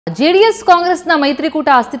JDS ಕಾಂಗ್ರೆಸ್ನ ಮೈತ್ರಿಕೂಟ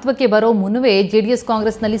ಅಸ್ತಿತ್ವಕ್ಕೆ ಬರೋ ಮುನ್ನವೇ JDS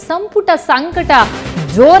ಕಾಂಗ್ರೆಸ್ನಲ್ಲಿ ಸಂಪುಟ ಸಂಕಟ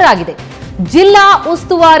ಜೋರಾಗಿದೆ. ಜಿಲ್ಲಾ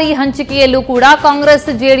ಉಸ್ತುವಾರಿ ಹಂಚಿಕೆಯಲ್ಲೂ ಕೂಡ ಕಾಂಗ್ರೆಸ್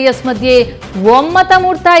JDS ಮಧ್ಯೆ ಒಮ್ಮತ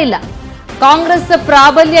ಮೂಡ್ತಾ ಇಲ್ಲ. ಕಾಂಗ್ರೆಸ್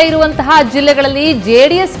ಪ್ರಾಬಲ್ಯ ಇರುವಂತಹ ಜಿಲ್ಲೆಗಳಲ್ಲಿ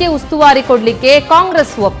JDSಗೆ ಉಸ್ತುವಾರಿ ಕೊಡಲಿಕ್ಕೆ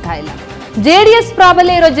ಕಾಂಗ್ರೆಸ್ ಒಪ್ತಾ ಇಲ್ಲ. JDS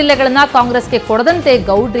ಪ್ರಾಬಲ್ಯ ಇರೋ ಜಿಲ್ಲೆಗಳನ್ನ ಕಾಂಗ್ರೆಸ್ಗೆ ಕೊಡದಂತೆ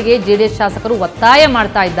ಗೌಡ್ರಿಗೆ JDS ಶಾಸಕರು ಒತ್ತಾಯ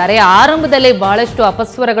ಮಾಡ್ತಾ ಇದ್ದಾರೆ. ಆರಂಭದಲ್ಲೇ ಬಹಳಷ್ಟು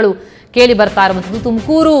ಅಪಸ್ವರಗಳು ಕೇಳಿ ಬರ್ತಾ ಇರುವಂತದ್ದು.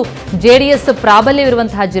 ತುಮಕೂರು JDS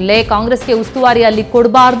ಪ್ರಾಬಲ್ಯವಿರುವಂತಹ ಜಿಲ್ಲೆ, ಕಾಂಗ್ರೆಸ್ಗೆ ಉಸ್ತುವಾರಿ ಅಲ್ಲಿ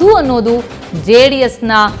ಕೊಡಬಾರ್ದು ಅನ್ನೋದು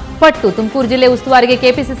JDSನ ಪಟ್ಟು. ತುಮಕೂರು ಜಿಲ್ಲೆ ಉಸ್ತುವಾರಿಗೆ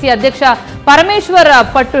ಕೆಪಿಸಿಸಿ ಅಧ್ಯಕ್ಷ ಪರಮೇಶ್ವರ್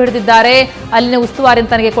ಪಟ್ಟು ಹಿಡಿದಿದ್ದಾರೆ. ಅಲ್ಲಿನ ಉಸ್ತುವಾರಿ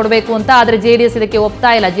ತನಗೆ ಕೊಡಬೇಕು ಅಂತ. ಆದರೆ JDS ಇದಕ್ಕೆ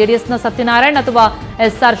ಒಪ್ತಾ ಇಲ್ಲ. JDSನ ಸತ್ಯನಾರಾಯಣ್ ಅಥವಾ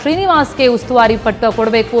SR ಶ್ರೀನಿವಾಸ್ಗೆ ಉಸ್ತುವಾರಿ ಪಟ್ಟು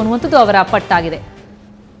ಕೊಡಬೇಕು ಅನ್ನುವಂಥದ್ದು ಅವರ ಪಟ್ಟಾಗಿದೆ.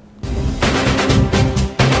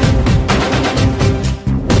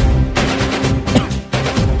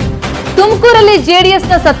 ತುಮಕೂರಲ್ಲಿ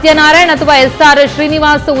JDSನ ಸತ್ಯನಾರಾಯಣ್ ಅಥವಾ SR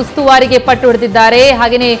ಶ್ರೀನಿವಾಸ್ ಉಸ್ತುವಾರಿಗೆ ಪಟ್ಟು ಹಿಡಿದಿದ್ದಾರೆ.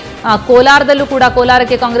 ಹಾಗೆಯೇ ಕೋಲಾರದಲ್ಲೂ ಕೂಡ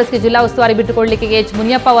ಕೋಲಾರಕ್ಕೆ ಕಾಂಗ್ರೆಸ್ಗೆ ಜಿಲ್ಲಾ ಉಸ್ತುವಾರಿ ಬಿಟ್ಟುಕೊಡಲಿಕ್ಕೆ H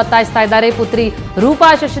ಮುನಿಯಪ್ಪ ಒತ್ತಾಯಿಸ್ತಾ ಇದ್ದಾರೆ. ಪುತ್ರಿ ರೂಪಾ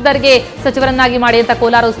ಶಶಿಧರ್ಗೆ ಸಚಿವರನ್ನಾಗಿ ಮಾಡಿ ಅಂತ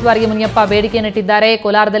ಕೋಲಾರ ಉಸ್ತುವಾರಿಗೆ ಮುನಿಯಪ್ಪ ಬೇಡಿಕೆ ನೆಟ್ಟಿದ್ದಾರೆ.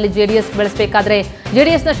 ಕೋಲಾರದಲ್ಲಿ JDS ಬೆಳೆಸಬೇಕಾದ್ರೆ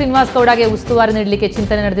JDSನ ಶ್ರೀನಿವಾಸ್ ಗೌಡಗೆ ಉಸ್ತುವಾರಿ ನೀಡಲಿಕ್ಕೆ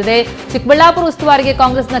ಚಿಂತನೆ ನಡೆದಿದೆ. ಚಿಕ್ಕಬಳ್ಳಾಪುರ ಉಸ್ತುವಾರಿಗೆ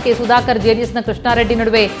ಕಾಂಗ್ರೆಸ್ನ ಕೆ ಸುಧಾಕರ್, JDSನ ಕೃಷ್ಣಾರೆಡ್ಡಿ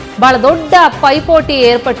ನಡುವೆ ಬಹಳ ದೊಡ್ಡ ಪೈಪೋಟಿ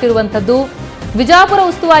ಏರ್ಪಟ್ಟಿರುವಂತದ್ದು. ವಿಜಾಪುರ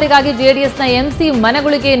ಉಸ್ತುವಾರಿಗಾಗಿ JDSನ MC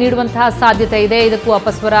ಮನಗುಳಿಗೆ ನೀಡುವಂತಹ ಸಾಧ್ಯತೆ ಇದೆ. ಇದಕ್ಕೂ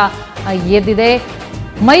ಅಪಸ್ವರ ಎದ್ದಿದೆ.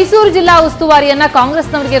 ಮೈಸೂರು ಜಿಲ್ಲಾ ಉಸ್ತುವಾರಿಯನ್ನ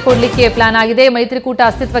ಕಾಂಗ್ರೆಸ್ನವರಿಗೆ ಕೊಡಲಿಕ್ಕೆ ಪ್ಲಾನ್ ಆಗಿದೆ. ಮೈತ್ರಿಕೂಟ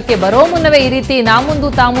ಅಸ್ತಿತ್ವಕ್ಕೆ ಬರೋ ಮುನ್ನವೇ ಈ ರೀತಿ ನಾಮುಂದು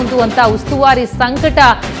ತಾಮುಂದು ಅಂತ ಉಸ್ತುವಾರಿ ಸಂಕಟ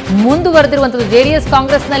ಮುಂದುವರೆದಿರುವಂಥದ್ದು. JDS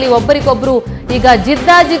ಕಾಂಗ್ರೆಸ್ನಲ್ಲಿ ಒಬ್ಬರಿಗೊಬ್ಬರು ಈಗ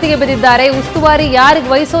ಜಿದ್ದಾಜಿದ್ದಿಗೆ ಬೆದಿದ್ದಾರೆ. ಉಸ್ತುವಾರಿ ಯಾರಿಗೆ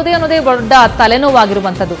ವಹಿಸೋದೇ ಅನ್ನೋದೇ ದೊಡ್ಡ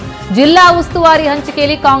ತಲೆನೋವಾಗಿರುವಂಥದ್ದು. ಜಿಲ್ಲಾ ಉಸ್ತುವಾರಿ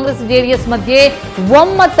ಹಂಚಿಕೆಯಲ್ಲಿ ಕಾಂಗ್ರೆಸ್ JDS ಮಧ್ಯೆ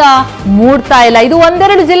ಒಮ್ಮತ ಮೂಡ್ತಾ ಇಲ್ಲ. ಇದು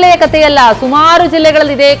ಒಂದೆರಡು ಜಿಲ್ಲೆಯ ಕಥೆಯಲ್ಲ, ಸುಮಾರು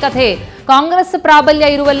ಜಿಲ್ಲೆಗಳಲ್ಲಿ ಇದೇ ಕಥೆ. ಕಾಂಗ್ರೆಸ್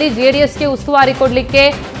ಪ್ರಾಬಲ್ಯ ಇರುವಲ್ಲಿ JDSಗೆ ಉಸ್ತುವಾರಿ ಕೊಡಲಿಕ್ಕೆ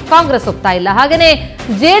ಕಾಂಗ್ರೆಸ್ ಒಪ್ತಾ ಇಲ್ಲ. ಹಾಗೇನೆ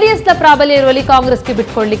JDSನ ಪ್ರಾಬಲ್ಯ ಇರುವಲ್ಲಿ ಕಾಂಗ್ರೆಸ್ಗೆ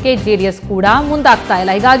ಬಿಟ್ಕೊಡ್ಲಿಕ್ಕೆ JDS ಕೂಡ ಮುಂದಾಗ್ತಾ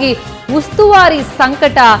ಇಲ್ಲ. ಹೀಗಾಗಿ ಉಸ್ತುವಾರಿ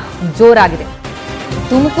ಸಂಕಟ ಜೋರಾಗಿದೆ.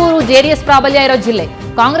 ತುಮಕೂರು JDS ಪ್ರಾಬಲ್ಯ ಇರೋ ಜಿಲ್ಲೆ,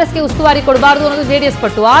 ಕಾಂಗ್ರೆಸ್ಗೆ ಉಸ್ತುವಾರಿ ಕೊಡಬಾರದು ಅನ್ನೋದು JDS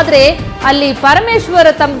ಪಟ್ಟು. ಆದ್ರೆ ಅಲ್ಲಿ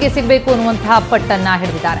ಪರಮೇಶ್ವರ್ ತಮಗೆ ಸಿಗಬೇಕು ಅನ್ನುವಂತಹ ಪಟ್ಟನ್ನ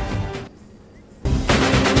ಹಿಡಿದಿದ್ದಾರೆ.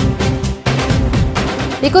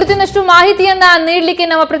 ಈ ಕುರಿತಿನಷ್ಟು ಮಾಹಿತಿಯನ್ನ ನೀಡಲಿಕ್ಕೆ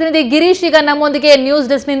ನಮ್ಮ ಪ್ರತಿನಿಧಿ ಗಿರೀಶ್ ಈಗ ನಮ್ಮೊಂದಿಗೆ ನ್ಯೂಸ್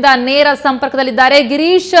ಡೆಸ್ಕ್ನಿಂದ ನೇರ ಸಂಪರ್ಕದಲ್ಲಿದ್ದಾರೆ.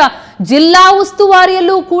 ಗಿರೀಶ್, ಜಿಲ್ಲಾ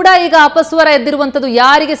ಉಸ್ತುವಾರಿಯಲ್ಲೂ ಕೂಡ ಈಗ ಅಪಸ್ವರ ಎದ್ದಿರುವಂತದ್ದು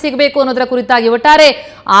ಯಾರಿಗೆ ಸಿಗಬೇಕು ಅನ್ನೋದರ ಕುರಿತಾಗಿ. ಒಟ್ಟಾರೆ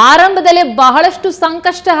ಆರಂಭದಲ್ಲೇ ಬಹಳಷ್ಟು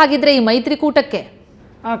ಸಂಕಷ್ಟ ಆಗಿದ್ರೆ ಈ ಮೈತ್ರಿಕೂಟಕ್ಕೆ.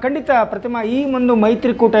 ಖಂಡಿತ ಪ್ರತಿಮಾ, ಈ ಒಂದು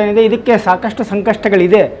ಮೈತ್ರಿಕೂಟ ಏನಿದೆ ಇದಕ್ಕೆ ಸಾಕಷ್ಟು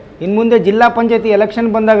ಸಂಕಷ್ಟಗಳಿದೆ. ಇನ್ನು ಮುಂದೆ ಜಿಲ್ಲಾ ಪಂಚಾಯತಿ ಎಲೆಕ್ಷನ್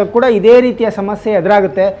ಬಂದಾಗ ಕೂಡ ಇದೇ ರೀತಿಯ ಸಮಸ್ಯೆ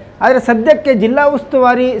ಎದುರಾಗುತ್ತೆ. ಆದರೆ ಸದ್ಯಕ್ಕೆ ಜಿಲ್ಲಾ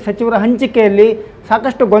ಉಸ್ತುವಾರಿ ಸಚಿವರ ಹಂಚಿಕೆಯಲ್ಲಿ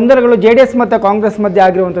ಸಾಕಷ್ಟು ಗೊಂದಲಗಳು JDS ಮತ್ತು ಕಾಂಗ್ರೆಸ್ ಮಧ್ಯೆ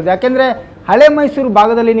ಆಗಿರುವಂಥದ್ದು. ಯಾಕೆಂದರೆ ಹಳೆ ಮೈಸೂರು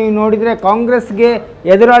ಭಾಗದಲ್ಲಿ ನೀವು ನೋಡಿದರೆ ಕಾಂಗ್ರೆಸ್ಗೆ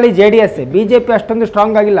ಎದುರಾಳಿ JDS, BJP ಅಷ್ಟೊಂದು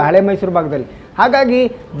ಸ್ಟ್ರಾಂಗ್ ಆಗಿಲ್ಲ ಹಳೆ ಮೈಸೂರು ಭಾಗದಲ್ಲಿ. ಹಾಗಾಗಿ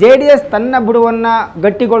JDS ತನ್ನ ಬುಡವನ್ನು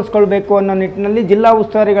ಗಟ್ಟಿಗೊಳಿಸ್ಕೊಳ್ಬೇಕು ಅನ್ನೋ ನಿಟ್ಟಿನಲ್ಲಿ ಜಿಲ್ಲಾ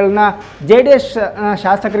ಉಸ್ತುವಾರಿಗಳನ್ನ JDS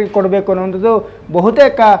ಶಾಸಕರಿಗೆ ಕೊಡಬೇಕು ಅನ್ನೋಂಥದ್ದು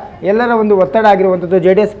ಬಹುತೇಕ ಎಲ್ಲರ ಒಂದು ಒತ್ತಡ ಆಗಿರುವಂಥದ್ದು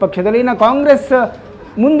JDS ಪಕ್ಷದಲ್ಲಿ. ಇನ್ನು ಕಾಂಗ್ರೆಸ್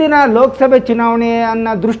ಮುಂದಿನ ಲೋಕಸಭೆ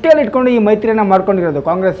ಚುನಾವಣೆಯನ್ನು ದೃಷ್ಟಿಯಲ್ಲಿ ಇಟ್ಕೊಂಡು ಈ ಮೈತ್ರಿಯನ್ನು ಮಾಡ್ಕೊಂಡಿರೋದು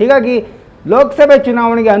ಕಾಂಗ್ರೆಸ್. ಹೀಗಾಗಿ ಲೋಕಸಭೆ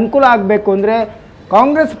ಚುನಾವಣೆಗೆ ಅನುಕೂಲ ಆಗಬೇಕು ಅಂದರೆ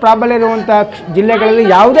ಕಾಂಗ್ರೆಸ್ ಪ್ರಾಬಲ್ಯ ಇರುವಂಥ ಜಿಲ್ಲೆಗಳಲ್ಲಿ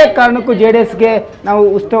ಯಾವುದೇ ಕಾರಣಕ್ಕೂ JDSಗೆ ನಾವು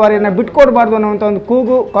ಉಸ್ತುವಾರಿಯನ್ನು ಬಿಟ್ಕೊಡ್ಬಾರ್ದು ಅನ್ನೋವಂಥ ಒಂದು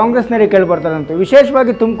ಕೂಗು ಕಾಂಗ್ರೆಸ್ನವರಿಗೆ ಕೇಳಿಬರ್ತಾರಂತೆ.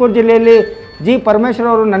 ವಿಶೇಷವಾಗಿ ತುಮಕೂರು ಜಿಲ್ಲೆಯಲ್ಲಿ G ಪರಮೇಶ್ವರ್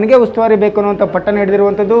ಅವರು ನನಗೆ ಉಸ್ತುವಾರಿ ಬೇಕು ಅನ್ನುವಂಥ ಪಟ್ಟಣ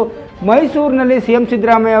ಹಿಡಿದಿರುವಂಥದ್ದು. ಮೈಸೂರಿನಲ್ಲಿ CM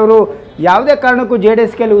ಸಿದ್ದರಾಮಯ್ಯ ಅವರು ಯಾವುದೇ ಕಾರಣಕ್ಕೂ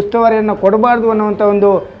JDSಗೆ ಅಲ್ಲಿ ಉಸ್ತುವಾರಿಯನ್ನು ಕೊಡಬಾರ್ದು ಅನ್ನುವಂಥ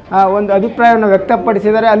ಒಂದು ಅಭಿಪ್ರಾಯವನ್ನು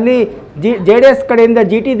ವ್ಯಕ್ತಪಡಿಸಿದ್ದಾರೆ. ಅಲ್ಲಿ JDS ಕಡೆಯಿಂದ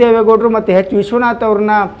GT ದೇವೇಗೌಡರು ಮತ್ತು H ವಿಶ್ವನಾಥ್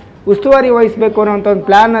ಅವ್ರನ್ನ ಉಸ್ತುವಾರಿ ವಹಿಸಬೇಕು ಅನ್ನೋವಂಥ ಒಂದು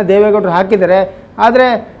ಪ್ಲ್ಯಾನ್ ದೇವೇಗೌಡರು ಹಾಕಿದ್ದಾರೆ. ಆದರೆ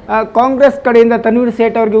ಕಾಂಗ್ರೆಸ್ ಕಡೆಯಿಂದ ತನ್ವೀರ್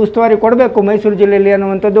ಸೇಠ್ ಅವರಿಗೆ ಉಸ್ತುವಾರಿ ಕೊಡಬೇಕು ಮೈಸೂರು ಜಿಲ್ಲೆಯಲ್ಲಿ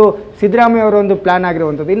ಅನ್ನುವಂಥದ್ದು ಸಿದ್ದರಾಮಯ್ಯ ಅವರ ಒಂದು ಪ್ಲ್ಯಾನ್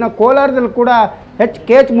ಆಗಿರುವಂಥದ್ದು. ಇನ್ನು ಕೋಲಾರದಲ್ಲಿ ಕೂಡ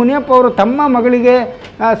H ಮುನಿಯಪ್ಪ ಅವರು ತಮ್ಮ ಮಗಳಿಗೆ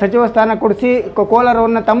ಸಚಿವ ಸ್ಥಾನ ಕೊಡಿಸಿ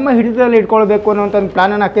ಕೋಲಾರವನ್ನು ತಮ್ಮ ಹಿಡಿತದಲ್ಲಿ ಇಟ್ಕೊಳ್ಬೇಕು ಅನ್ನುವಂಥ ಒಂದು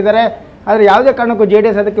ಪ್ಲ್ಯಾನನ್ನು ಹಾಕಿದ್ದಾರೆ. ಆದರೆ ಯಾವುದೇ ಕಾರಣಕ್ಕೂ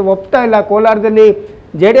JDS ಅದಕ್ಕೆ ಒಪ್ತಾ ಇಲ್ಲ. ಕೋಲಾರದಲ್ಲಿ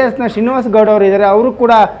JDSನ ಶ್ರೀನಿವಾಸ್ ಗೌಡ ಅವರು ಇದ್ದಾರೆ, ಅವರು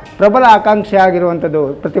ಕೂಡ ಪ್ರಬಲ ಆಕಾಂಕ್ಷೆ ಆಗಿರುವಂಥದ್ದು.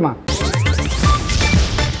 ಪ್ರತಿಮಾ.